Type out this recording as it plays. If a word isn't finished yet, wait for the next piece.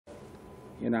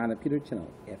You're not a Peter channel.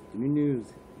 Afternoon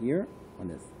news here on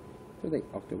this Thursday,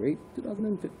 October 8th,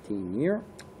 2015 year.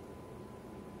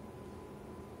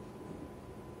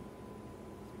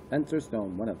 Spencer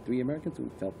Stone, one of 3 Americans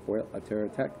who fell foil a terror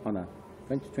attack on a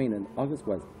French train in August,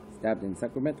 was stabbed in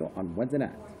Sacramento on Wednesday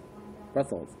night.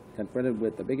 Brussels, confronted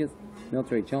with the biggest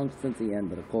military challenge since the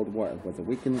end of the Cold War, was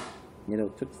awakened. NATO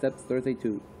took steps Thursday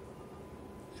to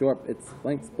shore up its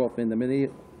flanks both in the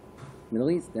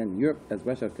Middle East and Europe as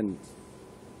Russia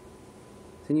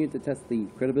continued to test the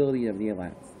credibility of the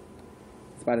alliance.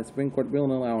 Despite a Supreme Court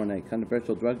ruling allowing a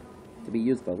controversial drug to be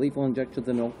used for lethal injections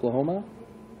in Oklahoma,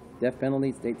 death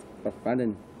penalty states are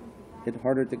finding it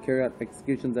harder to carry out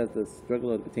executions as the struggle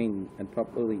to obtain and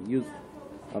properly use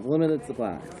of limited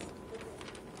supplies.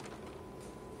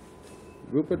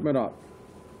 Rupert Murdoch,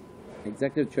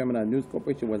 executive chairman of News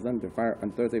Corporation, was under fire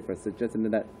on Thursday for suggesting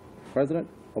that President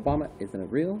Obama isn't a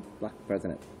real black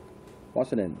president.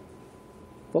 Washington.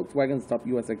 Volkswagen's top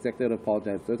U.S. executive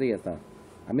apologized Thursday as the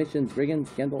emissions rigging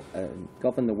scandal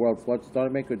engulfing the world's largest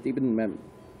automaker deepened members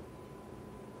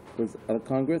of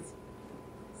Congress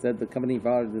said the company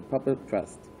violated public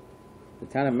trust. The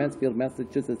town of Mansfield,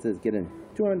 Massachusetts is getting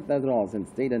 $200,000 in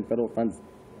state and federal funds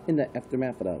in the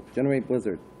aftermath of the January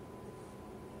blizzard.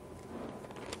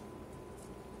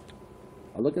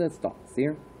 A look at the stocks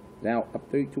here. Now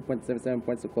up 32.77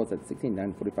 points to close at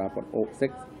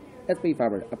 16,945.06. SP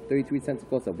 500 up 33 cents to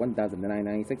close at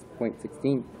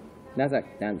 1,996.16.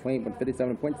 Nasdaq down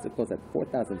 28.57 points to close at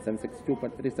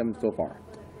 4,762.57 so far.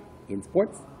 In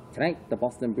sports, tonight the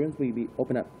Boston Bruins will be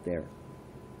open up their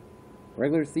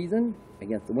regular season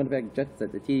against the Winnipeg Jets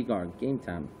at the TD Garden. Game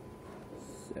time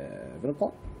 7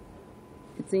 o'clock.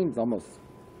 It seems almost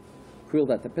cruel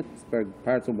that the Pittsburgh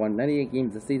Pirates who won 98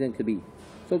 games this season could be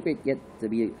so great yet to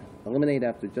be eliminated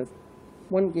after just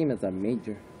one game as a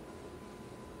major.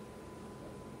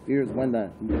 Fears when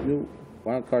the new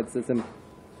wildcard system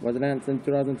was announced in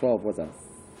 2012 was a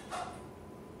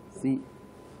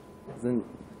season,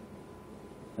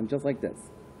 and just like this.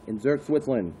 In Zurich,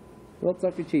 Switzerland, World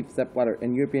Soccer chief Sepp Blatter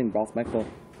and European boss Michael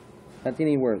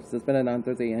Platini were suspended on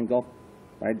Thursday engulfed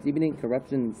by a deepening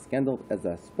corruption scandal as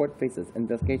the sport faces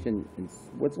investigation in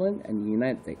Switzerland and the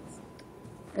United States.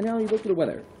 And now you look at the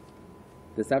weather.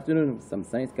 This afternoon, some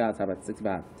sunny skies high about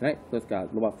 65. Tonight, clear skies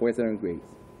low about 47 degrees.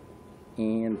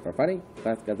 And for Friday,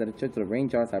 cloud skies at a chance of rain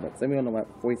showers high about 71 about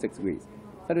 46 degrees.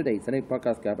 Saturday, sunny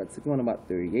forecast sky about 61 about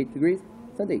 38 degrees.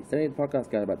 Sunday, sunny forecast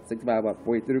sky about 65 about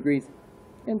 42 degrees.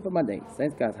 And for Monday, sunny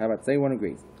skies high about 71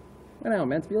 degrees. Right now,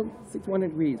 Mansfield, 61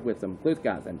 degrees with some clear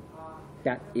skies. And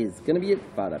that is going to be it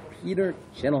for the Peter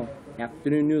Channel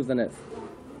Afternoon News on this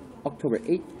October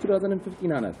 8th,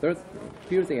 2015 on a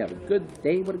Thursday. Have a good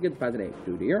day. What a good positive.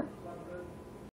 Do dear.